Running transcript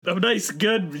a nice,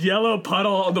 good yellow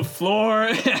puddle on the floor.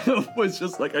 And it was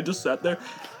just like, I just sat there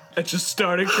and just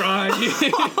started crying.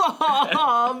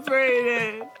 Oh,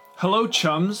 Braden. Hello,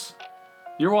 chums.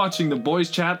 You're watching the Boys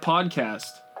Chat podcast.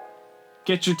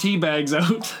 Get your tea bags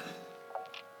out.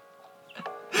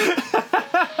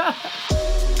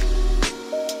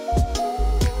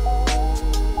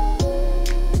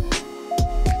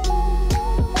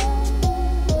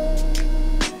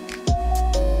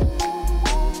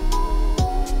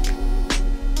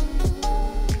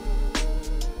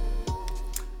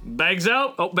 Bags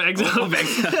out. Oh, bags out.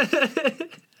 Bags out.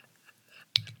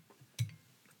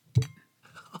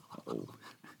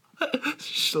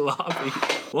 Sloppy.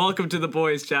 Welcome to the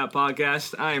Boys Chat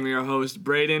podcast. I am your host,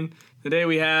 Braden. Today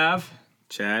we have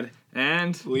Chad.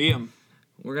 and Liam.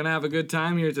 we're going to have a good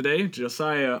time here today.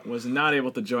 Josiah was not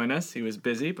able to join us. He was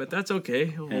busy, but that's okay.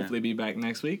 He'll hopefully be back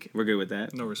next week. We're good with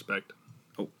that. No respect.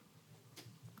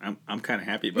 I'm kind of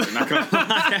happy, but I'm not going to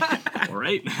lie. All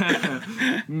right.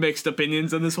 Mixed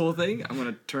opinions on this whole thing. I'm going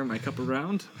to turn my cup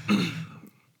around.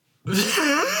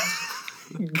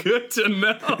 Good to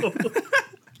know.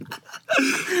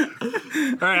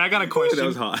 All right, I got a question. That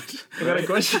was hot. I got a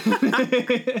question.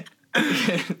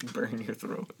 Burn your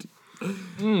throat.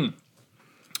 If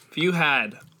you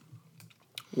had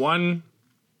one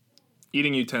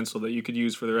eating utensil that you could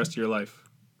use for the rest of your life,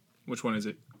 which one is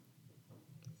it?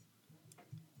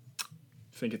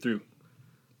 Think it through.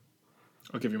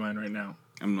 I'll give you mine right now.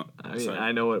 I'm not. Sorry.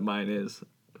 I know what mine is.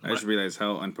 I just realized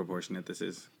how unproportionate this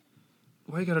is.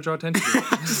 Why you gotta draw attention to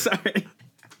it? Sorry.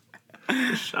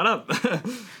 Shut up.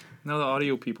 Now the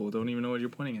audio people don't even know what you're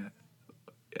pointing at.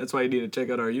 That's why you need to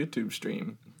check out our YouTube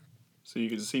stream. So you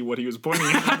can see what he was pointing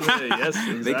at. Yes,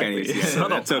 exactly. They can't even see that.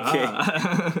 That's okay.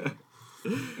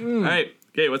 All right.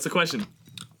 Okay, what's the question?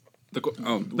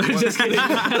 Just kidding.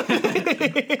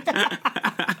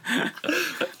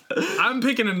 I'm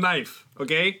picking a knife,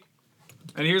 okay?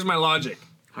 And here's my logic.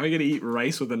 How are you going to eat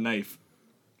rice with a knife?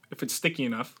 If it's sticky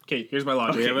enough. Okay, here's my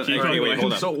logic. Wait,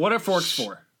 hold on. So what are forks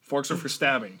for? Forks are for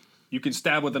stabbing. You can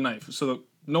stab with a knife. So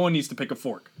no one needs to pick a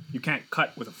fork. You can't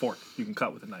cut with a fork. You can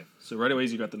cut with a knife. So right away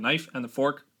you got the knife and the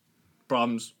fork.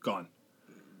 Problem's gone.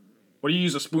 What do you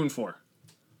use a spoon for?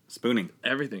 Spooning.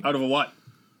 Everything. Out of a what?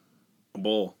 A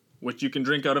bowl. Which you can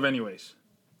drink out of anyways.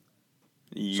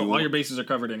 So all your bases are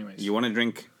covered anyways. You want to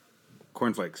drink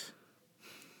cornflakes?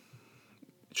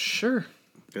 Sure.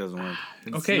 It doesn't work.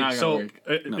 Okay, not gonna so work.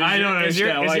 I don't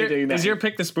understand why you're doing that. Is your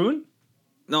pick the spoon?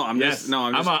 No, I'm Yes. just. No,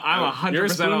 I'm just. I'm 100% You're a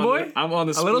spoon on boy? The, I'm on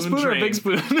the spoon A little spoon train. or a big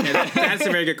spoon? That's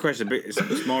a very good question. Big,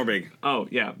 small or big? Oh,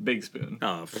 yeah, big spoon.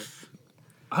 Oh,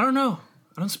 I don't know.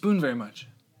 I don't spoon very much.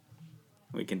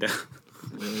 we can do.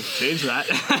 Change that.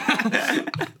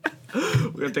 We're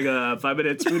going to take a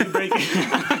 5-minute spooning break.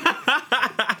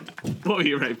 We'll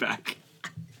be right back.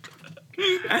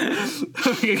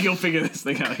 You'll figure this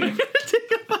thing out here.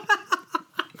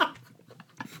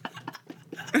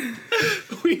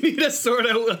 We need to sort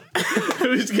out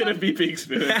who's going to be big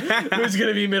spoon, who's going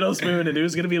to be middle spoon, and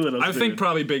who's going to be little spoon. I think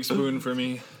probably big spoon for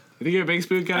me. You think you're a big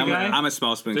spoon kind of guy? I'm a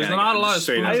small spoon. There's kind not guy. a lot of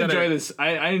Straight spoons up. I that enjoy are- this.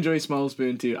 I enjoy small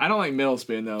spoon too. I don't like middle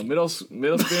spoon though. Middle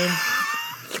spoon.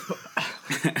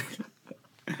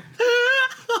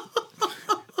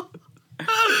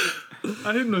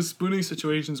 I didn't know spooning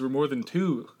situations were more than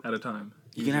two at a time.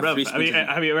 You can have Bro, three spoons.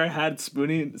 have you ever had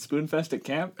spoon fest at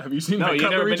camp? Have you seen No, my you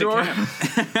never cutlery been to drawer?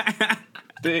 camp.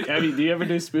 Do you ever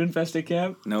do spoon fest at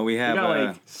camp? No, we We have. got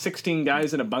like 16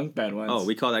 guys in a bunk bed once.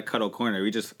 we call that cuddle corner.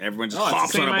 Everyone just Oh, it's the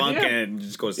hops on same a bunk idea. and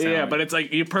just goes down. Yeah, but it's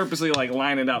like you purposely like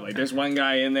line it up. Like there's one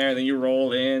guy in there, then you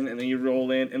roll in, and then you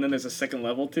roll in, and then there's a second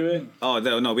level to it.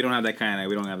 No, we don't have that kind.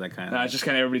 We don't have that kind. No, it's just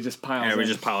kind of everybody just piles. Everyone in.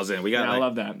 just piles in. We got. Yeah, I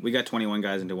love that. We got 21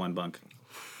 guys into one bunk,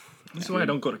 This is why I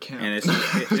don't go to camp. and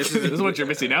This is what you're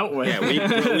missing out with. yeah,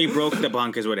 we broke the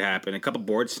bunk is what happened. A couple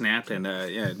boards snapped, and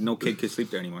no kid could sleep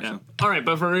there anymore. Yeah. So All right,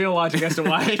 but for real logic as to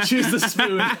why I choose the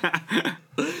spoon.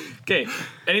 Okay,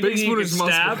 anything Big you spoon can or small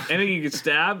stab, anything you can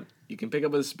stab, you can pick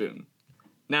up with a spoon.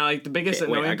 Now, like the biggest Okay,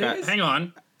 wait, annoying I got- thing is, Hang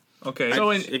on. Okay.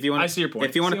 So in- if you want, I see your point.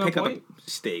 If you want to See my pick up a point?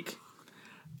 steak,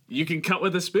 you can cut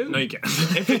with a spoon. No, you can't.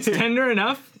 If it's tender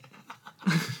enough,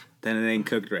 then it ain't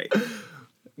cooked right.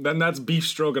 Then that's beef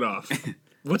stroganoff.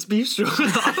 What's beef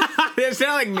stroganoff? They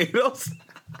sound like noodles.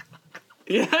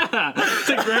 yeah, it's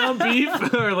like ground beef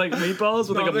or like meatballs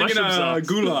with like a mushroom sauce.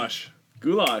 goulash.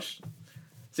 Goulash.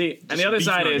 See, and the other beef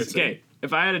side nuggets, is okay.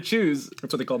 If I had to choose,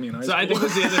 That's what they called me in high so school. I think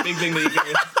that's the other big thing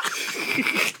that you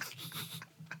can.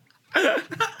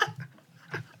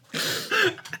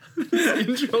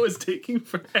 This intro is taking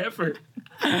forever.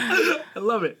 I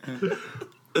love it.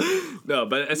 No,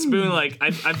 but a spoon, like,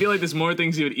 I feel like there's more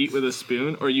things you would eat with a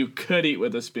spoon, or you could eat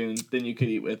with a spoon, than you could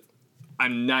eat with a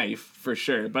knife, for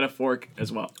sure, but a fork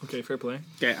as well. Okay, fair play.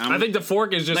 Okay, I think the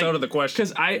fork is just Like, out of the question.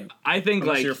 Because I think,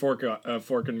 Unless like... you're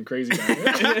forking crazy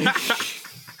guy.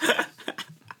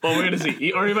 Well, we're gonna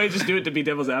see. Or you might just do it to be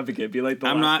devil's advocate. Be like the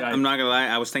I'm last not. guy. I'm not gonna lie.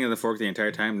 I was thinking of the fork the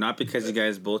entire time, not because you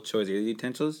guys both chose your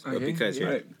utensils, but Okay, because here,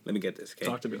 right. let me get this. Okay,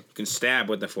 Talk to me. You can stab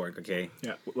with the fork. Okay.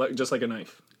 Yeah, just like a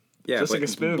knife. Yeah, Just but, like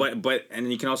a spoon. But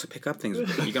and you can also pick up things.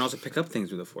 You can also pick up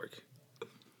things with a fork.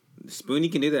 The spoon, you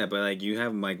can do that, but like you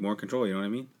have like more control. You know what I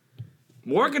mean?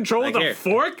 More control Like with a here.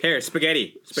 fork? Here,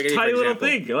 spaghetti. Spaghetti. tiny for little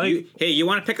example. thing, like- you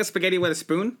want to pick up spaghetti with a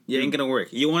spoon? You ain't gonna work.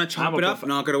 You want to chop I'm it a up? buff-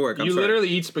 Not gonna work. I'm You sorry. literally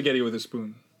eat spaghetti with a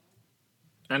spoon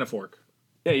and a fork.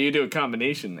 Yeah, you do a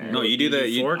combination there. No, you do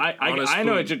the fork I on a know spoon.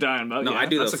 what you're talking about. No, yeah. I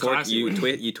do That's the a fork. classic You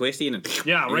one. you twist it and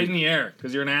Yeah, right in the air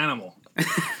because you're an animal.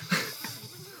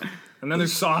 And then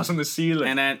there's sauce on the ceiling.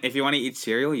 And then if you want to eat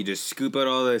cereal, you just scoop out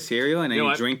all the cereal and then You know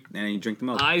you what? drink the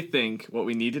milk. I think what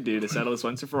we need to do to settle this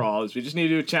once and for all is we just need to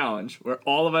do a challenge where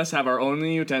all of us have our own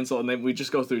utensil and then we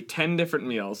just go through 10 different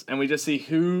meals and we just see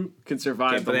who can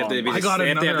survive but the they have to be, longest. I got they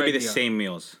have to another be the idea. same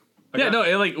meals. Yeah, no,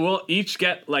 we'll each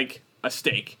get like a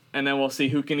steak and then we'll see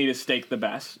who can eat a steak the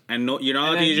best. And no, you're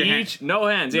not allowed And to then use your hand. each, no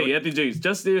hands. Yeah, you have to use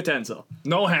just the utensil.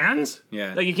 No hands?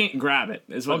 Yeah. Like you can't grab it.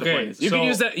 Is what the Okay, point is. You so- can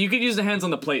use that. You could use the hands on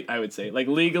the plate. I would say, like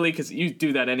legally, because you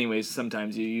do that anyways.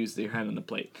 Sometimes you use your hand on the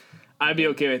plate. I'd be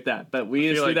okay with that. But we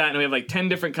just feel do like- that, and we have like 10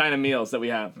 different kind of meals that we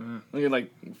have. We can like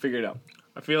figure it out.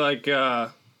 I feel like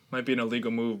might be an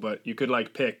illegal move, but you could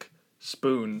like pick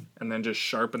spoon and then just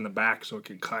sharpen the back so it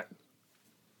can cut.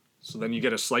 So then you get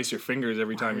to slice your fingers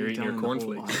every time you're eating your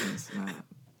cornflakes.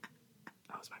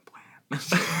 That was my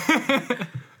plan.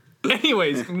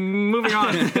 Anyways, moving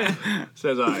on.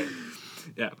 Says I.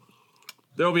 Yeah.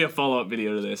 There will be a follow-up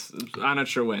video to this. I'm not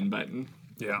sure when, but you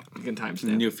Yeah, can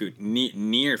timestamp.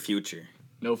 Near future.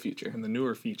 No future. and the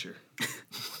newer feature.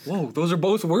 Whoa, those are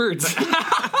both words.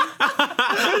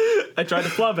 I tried to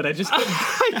flub it. I just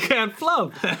couldn't. I can't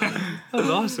flub. That was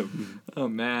awesome. Oh,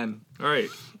 man. All right.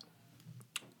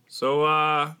 So,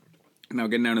 Now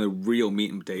getting down to the real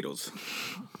meat and potatoes.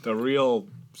 the real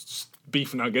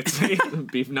beef nuggets.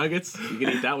 Beef nuggets. You can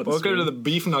eat that with a Welcome spoon. to the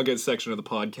beef nuggets section of the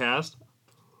podcast.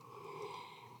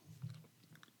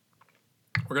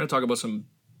 We're gonna talk about some.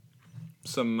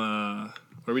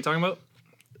 What are we talking about?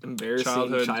 embarrassing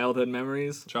childhood- childhood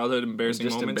memories. Childhood embarrassing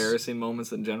Just moments. embarrassing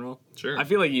moments in general. Sure. I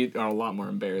feel like you are a lot more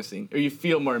embarrassing, or you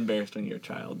feel more embarrassed when you're a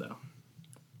child, though.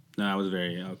 No, I was a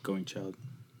very outgoing child.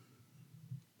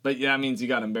 But yeah, that means you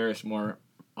got embarrassed more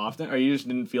often, or you just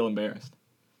didn't feel embarrassed.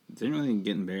 Didn't really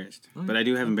get embarrassed, but I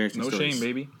do have embarrassing No stories. shame,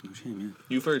 baby. No shame, yeah.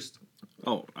 You first.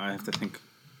 Oh, I have to think.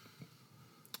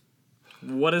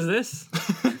 What is this?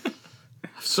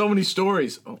 So many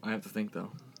stories. Oh, I have to think though.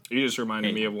 You just reminded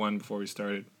Hey. me of one before we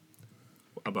started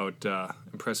about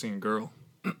impressing a girl.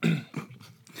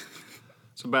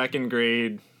 So back in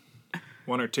grade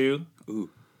 1 or 2. Ooh.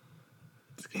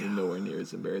 It's gonna be nowhere near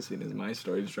as embarrassing as my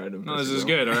story to try to. No, this is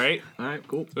good, all right? All right,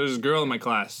 cool. So there's this girl in my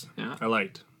class Yeah. I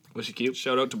liked. Was she cute?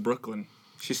 Shout out to Brooklyn.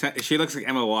 She looks like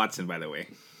Emma Watson, by the way.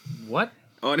 What?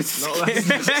 Oh, it's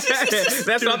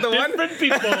that's not the one. Different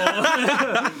people.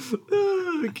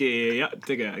 Okay, yeah,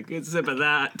 take a good sip of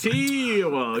that tea.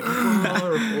 Well,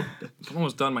 I'm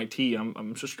almost done my tea.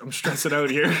 I'm stressing out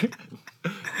here.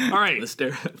 All right.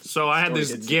 So I had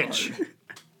this gitch.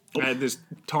 I had this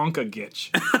Tonka gitch.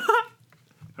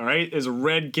 All right, it's a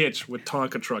red gitch with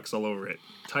Tonka trucks all over it.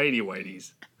 Tidy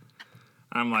whities.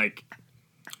 I'm like,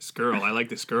 this girl. I like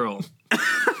this girl.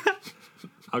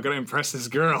 How can I impress this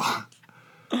girl?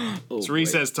 It's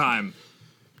recess time.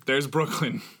 There's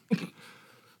Brooklyn.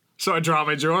 So I drop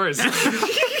my drawers. And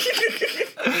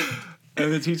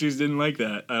the teachers didn't like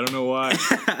that. I don't know why.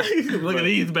 Look at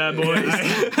these bad boys.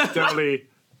 Definitely.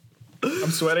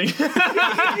 I'm sweating.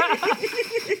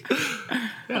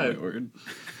 Yeah, word.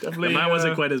 Definitely. Mine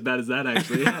wasn't quite as bad as that,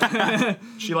 actually.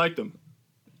 She liked them.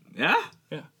 Yeah?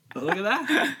 Yeah. Oh, look at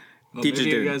that. Well, Teachers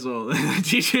maybe you did. guys will.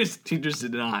 teachers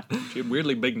did not. She had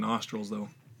weirdly big nostrils, though.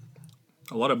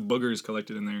 A lot of boogers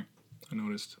collected in there. I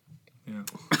noticed. Yeah.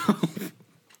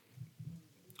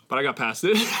 But I got past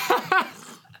it.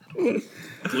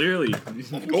 Clearly.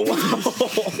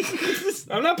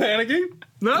 I'm not panicking.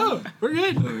 No, we're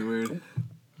good. That'd be weird.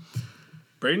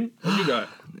 Braden, what you got?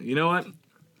 You know what?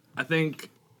 I think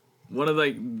one of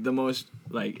the most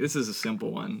this is a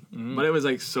simple one, but it was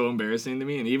so embarrassing to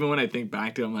me, and even when I think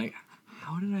back to it, I'm like,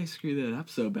 how did I screw that up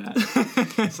so bad?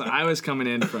 So I was coming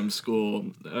in from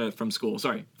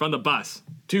the bus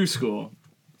to school,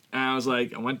 and I was I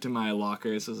went to my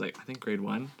locker. This was I think grade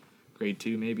 1, grade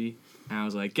 2 maybe, And I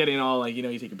was like getting all like, you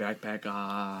take your backpack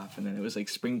off, and then it was like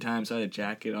springtime, so I had a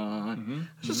jacket on.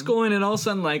 I was just going, and all of a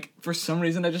sudden, like, for some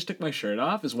reason, I just took my shirt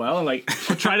off as well, and like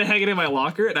tried to hang it in my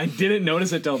locker, and I didn't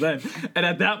notice it till then. And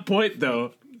at that point,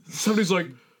 though, somebody's like,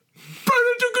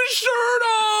 Braden took his shirt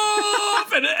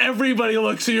off, and everybody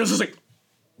looks, and you're just like.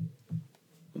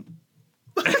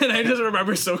 And I just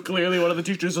remember so clearly one of the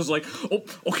teachers was like, oh,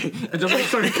 okay. And just like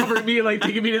started covering me, like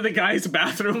taking me to the guy's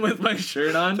bathroom with my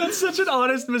shirt on. That's such an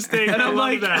honest mistake. And I'm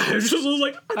like, that. I just was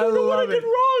like, I don't know what I did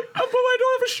wrong. But I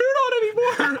don't have a shirt on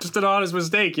anymore. Just an honest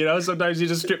mistake, Sometimes you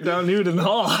just strip down nude in the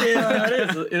hall. Yeah, it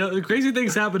is. The crazy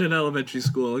things happen in elementary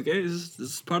school, okay?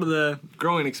 It's part of the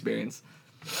growing experience.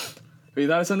 Have you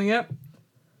thought of something yet?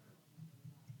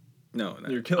 No.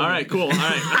 You're killing All me. right, cool. All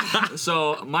right.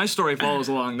 So my story follows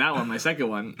along that one, my second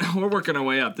one. We're working our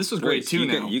way up. This was grade 2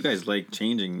 now. You guys like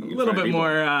changing. A little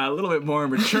bit more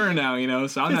mature now,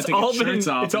 so I'm not taking shirts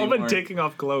off It's all anymore. been taking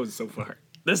off clothes so far.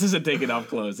 This isn't taking off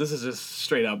clothes. This is just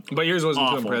straight up. But yours wasn't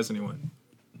awful. to impress anyone.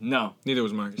 No. Neither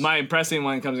was mine. My impressing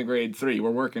one comes in grade 3.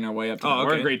 We're working our way up to Oh,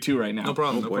 We're in okay. grade 2 right now. No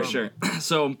problem. For sure.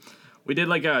 So we did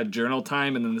like a journal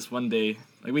time, and then this one day,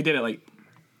 like we did it like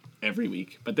every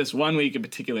week. But this one week in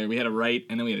particular, we had to write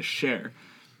and then we had to share.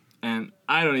 And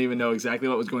I don't even know exactly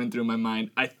what was going through my mind.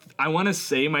 I want to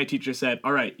say my teacher said,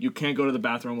 all right, you can't go to the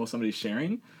bathroom while somebody's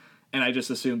sharing. And I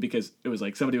just assumed because it was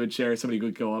like somebody would share, somebody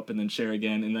would go up and then share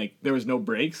again. And like there was no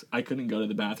breaks. I couldn't go to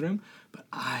the bathroom. But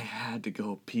I had to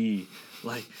go pee.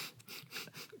 Like,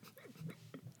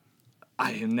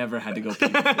 I have never had to go pee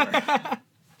before.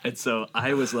 And so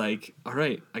I was like, all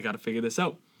right, I got to figure this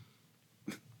out.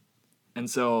 And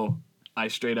so I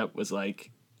straight up was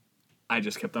like, I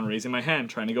just kept on raising my hand,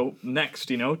 trying to go next,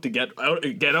 to get out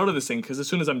of this thing. Because as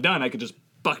soon as I'm done, I could just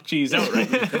buck cheese out,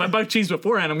 right? If I buck cheese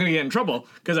beforehand, I'm going to get in trouble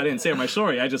because I didn't say my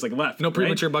story. I just like left. No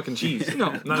premature right? buck and cheese.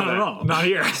 No, not at all. Not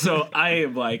here. So I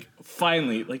am like,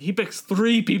 finally, like he picks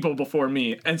 3 people before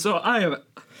me. And so I'm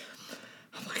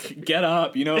like, get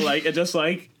up, and just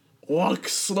like, walk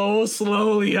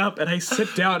slowly up. And I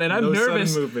sit down and I'm No sudden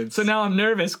nervous. movements. So now I'm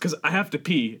nervous because I have to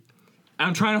pee.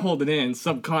 I'm trying to hold it in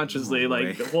subconsciously,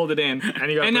 hold it in.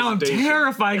 And now I'm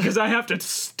terrified because I have to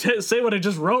say what I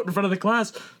just wrote in front of the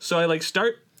class. So I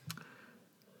start,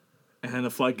 and then the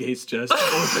floodgates just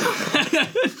open.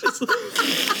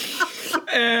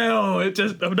 Ew, it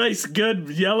just a nice good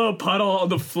yellow puddle on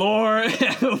the floor.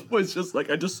 It was just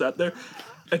like I just sat there.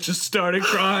 I just started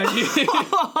crying.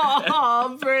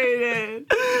 Oh, Braden.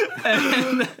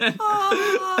 And then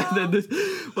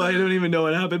I don't even know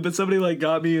what happened, but somebody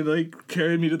got me and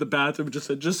carried me to the bathroom and just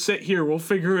said, just sit here, we'll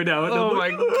figure it out. And Oh, I'm my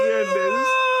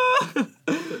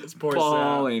goodness. This poor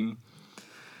bawling.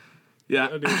 Yeah.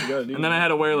 Gotta do what you gotta do, And then I had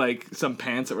to wear some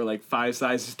pants that were 5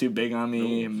 sizes too big on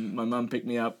me, and my mom picked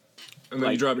me up. And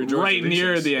then you drop your George right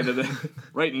near Felicitas. the end of the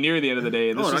day.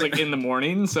 And this was in the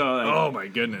morning, so Oh, my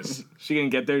goodness. she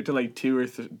didn't get there till 2 or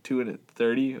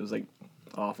 2:30. It was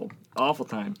awful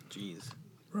time. Jeez.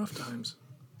 Rough times.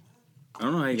 I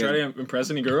don't know how you Try guys. to impress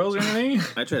any girls or anything?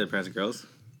 I try to impress girls.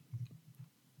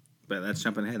 But that's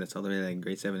jumping ahead. That's all the way to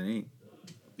grade 7 and 8.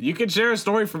 You can share a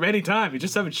story from any time. You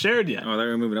just haven't shared yet. Oh,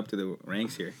 they're moving up to the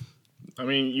ranks here. I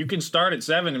mean, you can start at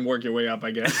 7 and work your way up,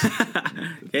 I guess.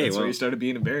 Okay, That's well. where you started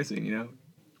being embarrassing,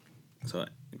 So,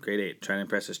 grade 8, trying to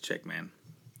impress this chick, man.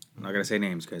 I'm not going to say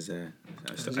names because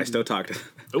I still talk to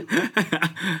them.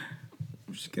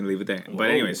 I'm just going to leave it there. Whoa. But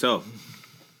anyway, so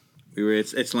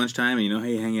it's lunchtime, and you know how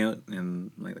you hang out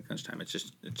and lunchtime. It's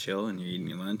just chill, and you're eating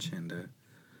your lunch, and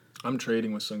I'm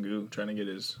trading with Sungu, trying to get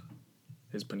his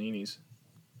paninis.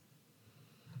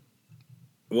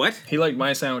 what? He liked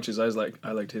my sandwiches. I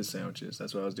liked his sandwiches.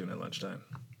 That's what I was doing at lunchtime.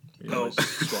 You always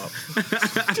swap.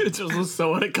 It just was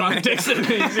so out of context. It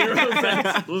made 0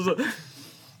 sense.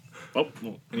 Oh,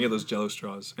 Any of those Jello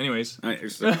straws. Anyways.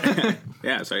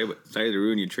 Yeah, sorry to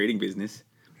ruin your trading business.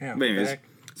 Yeah, But anyways,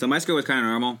 so my score was kind of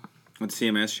normal. Went to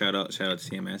CMS. Shout out to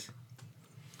CMS.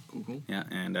 cool. Yeah,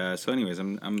 and so anyways,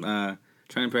 I'm trying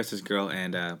to impress this girl,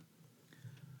 and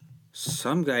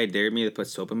some guy dared me to put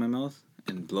soap in my mouth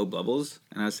and blow bubbles,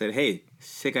 and I said, "Hey,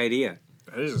 sick idea."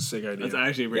 That is a sick idea. That's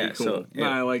actually pretty Yeah, cool. so, yeah.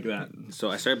 I like that. So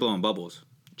I started blowing bubbles.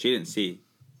 She didn't see,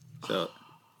 so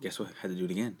guess what? I had to do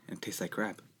it again, and it tastes like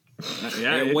crap.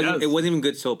 Yeah, it wasn't. does. It wasn't even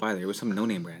good soap either. It was some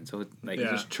no-name brand. So yeah,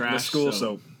 just trash the school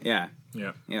soap. soap. yeah.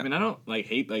 Yeah. I mean, I don't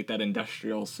hate that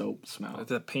industrial soap smell.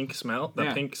 The pink smell? The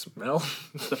Yeah. pink smell?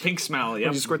 The pink smell,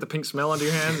 yeah. You squirt the pink smell onto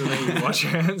your hands and then you wash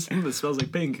your hands? It smells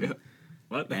like pink.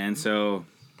 What? And so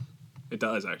It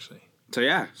does, actually.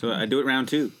 yeah. So I do it round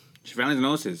 2. She finally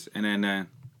notices, and then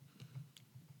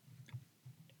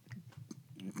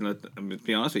To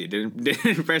be honest with you, didn't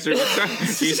impress her.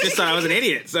 She just thought I was an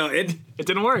idiot. So it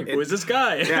didn't work. Who is this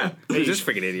guy? Yeah, who's this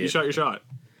freaking idiot? You shot your shot.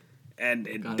 And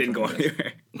it didn't go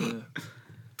anywhere. It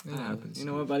happens. You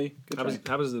know what, buddy?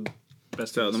 Happens the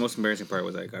best. So the most embarrassing part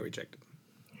was I got rejected.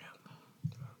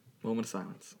 Moment of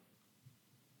silence.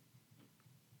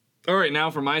 All right,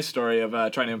 now for my story of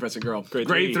trying to impress a girl.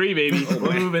 Grade 3, baby.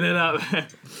 We're moving it up.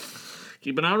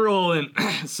 Keeping on rolling.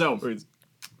 So.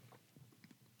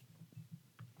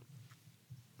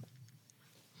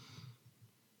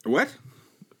 What?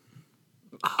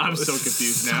 I'm so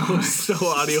confused now. So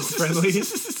audio friendly.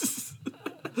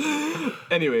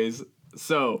 Anyways,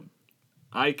 so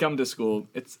I come to school.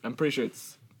 I'm pretty sure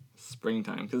it's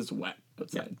springtime because it's wet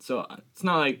outside. Yeah. So it's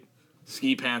not like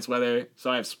ski pants weather. So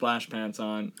I have splash pants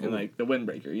on and like the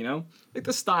windbreaker, you know? Like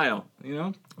the style, you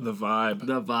know? The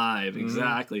vibe,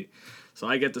 exactly. So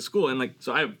I get to school and like,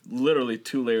 so I have literally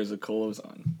 2 layers of colos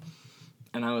on.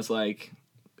 And I was like,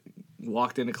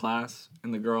 walked into class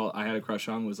and the girl I had a crush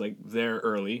on was like there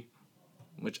early,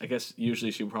 which I guess usually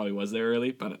she probably was there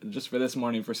early, but just for this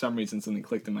morning, for some reason, something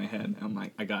clicked in my head. I'm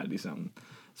like, I gotta do something.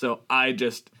 So I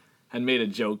just had made a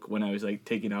joke when I was like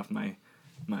taking off my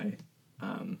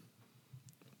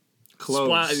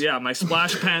clothes. my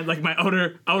splash pants, like my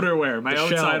outerwear, my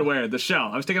outside wear, the shell.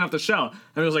 I was taking off the shell,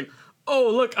 and I was like,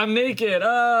 oh, look, I'm naked.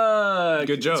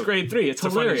 Good joke. It's grade 3. It's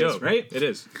hilarious, a funny joke, right? It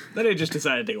is. Then I just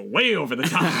decided to go way over the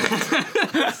top.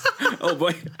 Oh,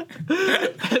 boy.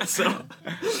 And so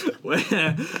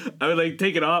I would like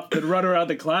take it off and run around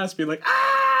the class being like,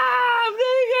 I'm naked.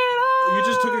 Oh. You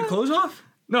just took your clothes off?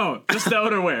 No, just the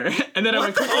outerwear. And then I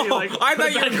would quickly like... I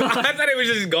thought it was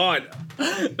just gone.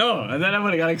 No, and then I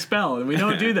would have got expelled, and we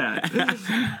don't do that.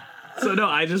 So no,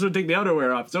 I just would take the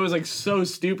outerwear off. So it was like so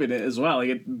stupid as well. Like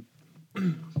it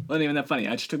wasn't even that funny.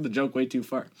 I just took the joke way too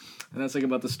far. And that's like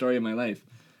about the story of my life.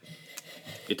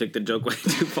 You took the joke way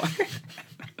too far.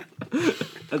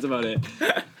 That's about it.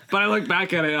 But I look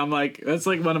back at it and I'm like, that's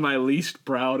like one of my least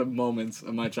proud of moments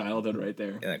of my childhood right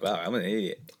there. You're like, wow, I'm an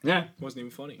idiot. Yeah. It wasn't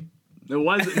even funny. It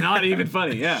was not even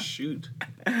funny, yeah. Shoot.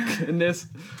 Goodness.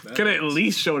 Could have at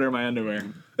least showed her my underwear.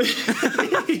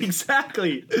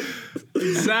 Exactly.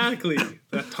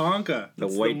 That Tonka. The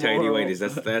white tidy whities.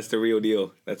 That's the real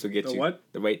deal. That's what gets the you. What?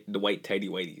 The white tidy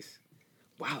whities.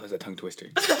 Wow, that's a tongue twister.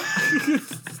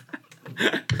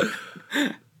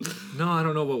 No, I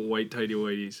don't know about white tidy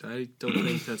whities. I don't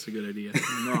think that's a good idea.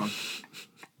 No.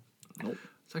 Nope. I was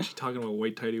actually talking about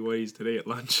white tidy whities today at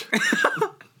lunch.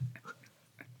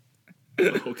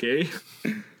 Okay.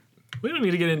 We don't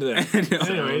need to get into that. No.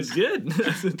 Anyways, good.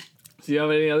 Do you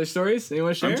have any other stories?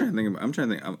 Anyone share? I'm trying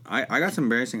to think. I got some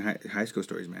embarrassing high school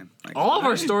stories, man. Like, All of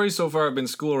our stories so far have been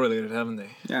school related, haven't they?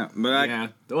 Yeah, but yeah.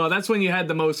 Well, that's when you had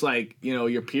the most, like, you know,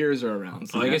 your peers are around.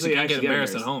 So I guess you can't get actually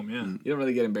embarrassed at home, yeah. You don't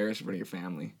really get embarrassed in front of your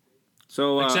family.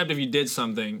 So except if you did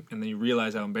something and then you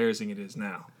realize how embarrassing it is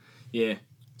now. Yeah.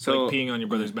 So like peeing on your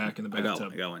brother's back in the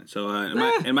bathtub. I got one. So in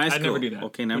my school, I'd never do that.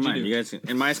 Okay, never mind. You guys,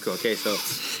 in my school, okay, so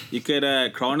you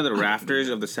could crawl into the rafters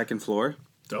of the second floor.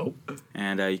 Dope.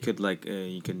 And you could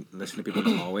you can listen to people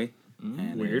in the hallway.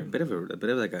 And Weird. A bit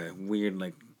of like a weird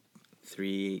like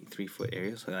 3 foot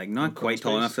area, so like not quite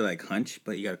tall enough to like hunch,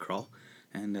 but you gotta crawl.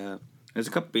 And there's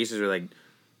a couple pieces of like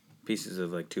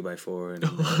 2x4 and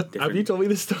Have you told me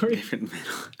this story? different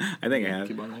metal. I think I have.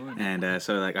 Keep on going. And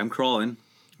so like I'm crawling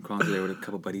through there with a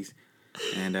couple buddies,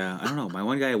 and I don't know. My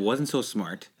one guy wasn't so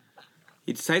smart.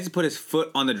 He decides to put his foot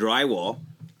on the drywall,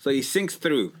 so he sinks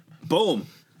through. Boom.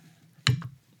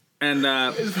 And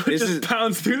this is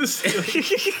pounds through the ceiling.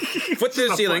 foot to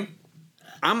the ceiling.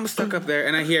 I'm stuck up there,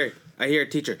 and I hear a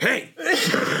teacher. Hey,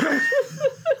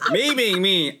 me being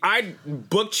me, I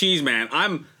book cheese, man.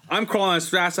 I'm crawling as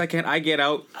fast as I can. I get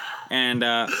out, and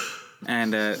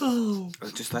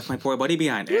just left my poor buddy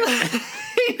behind.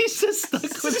 He's just stuck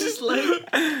with his leg. No,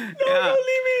 Yeah. don't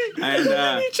leave me. And,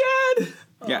 Don't leave me, Chad.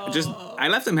 Yeah, I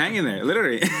left him hanging there,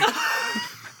 literally.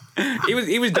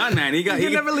 he was done, man. You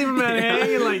never leave a man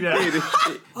hanging like that. He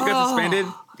got suspended,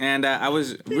 and I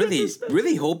was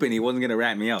really hoping he wasn't gonna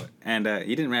rat me out, and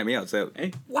he didn't rat me out. So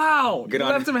hey, Wow. Good You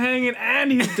on left him hanging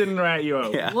and he didn't rat you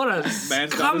out. Yeah. What a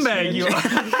scumbag you are.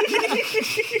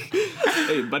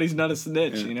 Hey, buddy's not a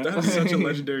snitch, you know? That's such a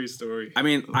legendary story. I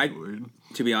mean,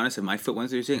 to be honest, if my foot went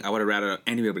through the ceiling, I would have ratted out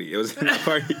anybody. It was in that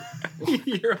party.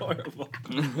 You're horrible.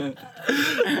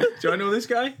 Do I know this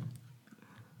guy?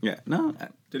 Yeah, no.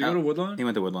 Did he go to Woodlawn? He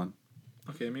went to Woodlawn.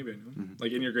 Okay, maybe I know. Mm-hmm.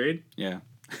 Like in your grade? Yeah.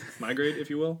 My grade, if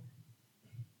you will.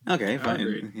 Okay, Our fine.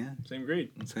 grade. Yeah. Same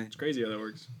grade. That's right. It's crazy how that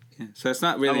works. Yeah. So it's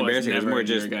not really embarrassing. It's more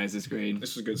just guys' grade.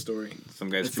 This is a good story. some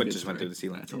guy's That's a foot good just went story. through the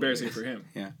ceiling. Embarrassing for him.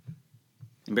 Yeah.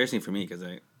 Embarrassing for me because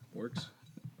Works.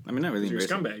 I mean, not really You're a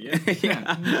embarrassing. scumbag,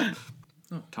 yeah.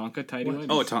 Yeah. Tonka tidy whities.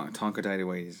 Oh, Tonka tidy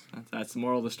whities. That's the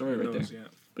moral of the story right there. Yeah.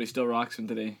 But he still rocks him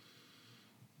today.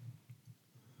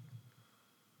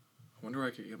 I wonder where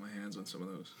I could get my hands on some of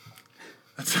those.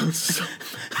 That sounds so...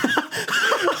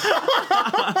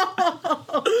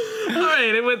 All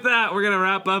right, and with that, we're going to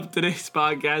wrap up today's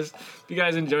podcast. If you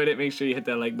guys enjoyed it, make sure you hit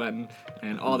that like button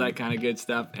and all that kind of good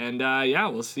stuff. And yeah,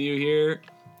 we'll see you here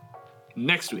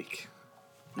next week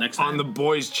Next time. on the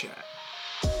Boys Chat.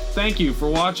 Thank you for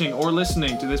watching or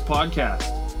listening to this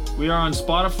podcast. We are on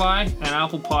Spotify and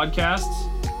Apple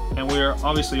Podcasts, and we are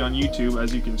obviously on YouTube,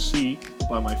 as you can see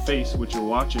by my face, which you're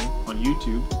watching on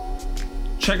YouTube.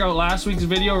 Check out last week's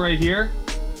video right here.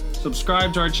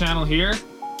 Subscribe to our channel here.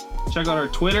 Check out our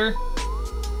Twitter,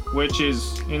 which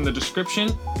is in the description.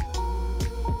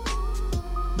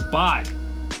 Bye.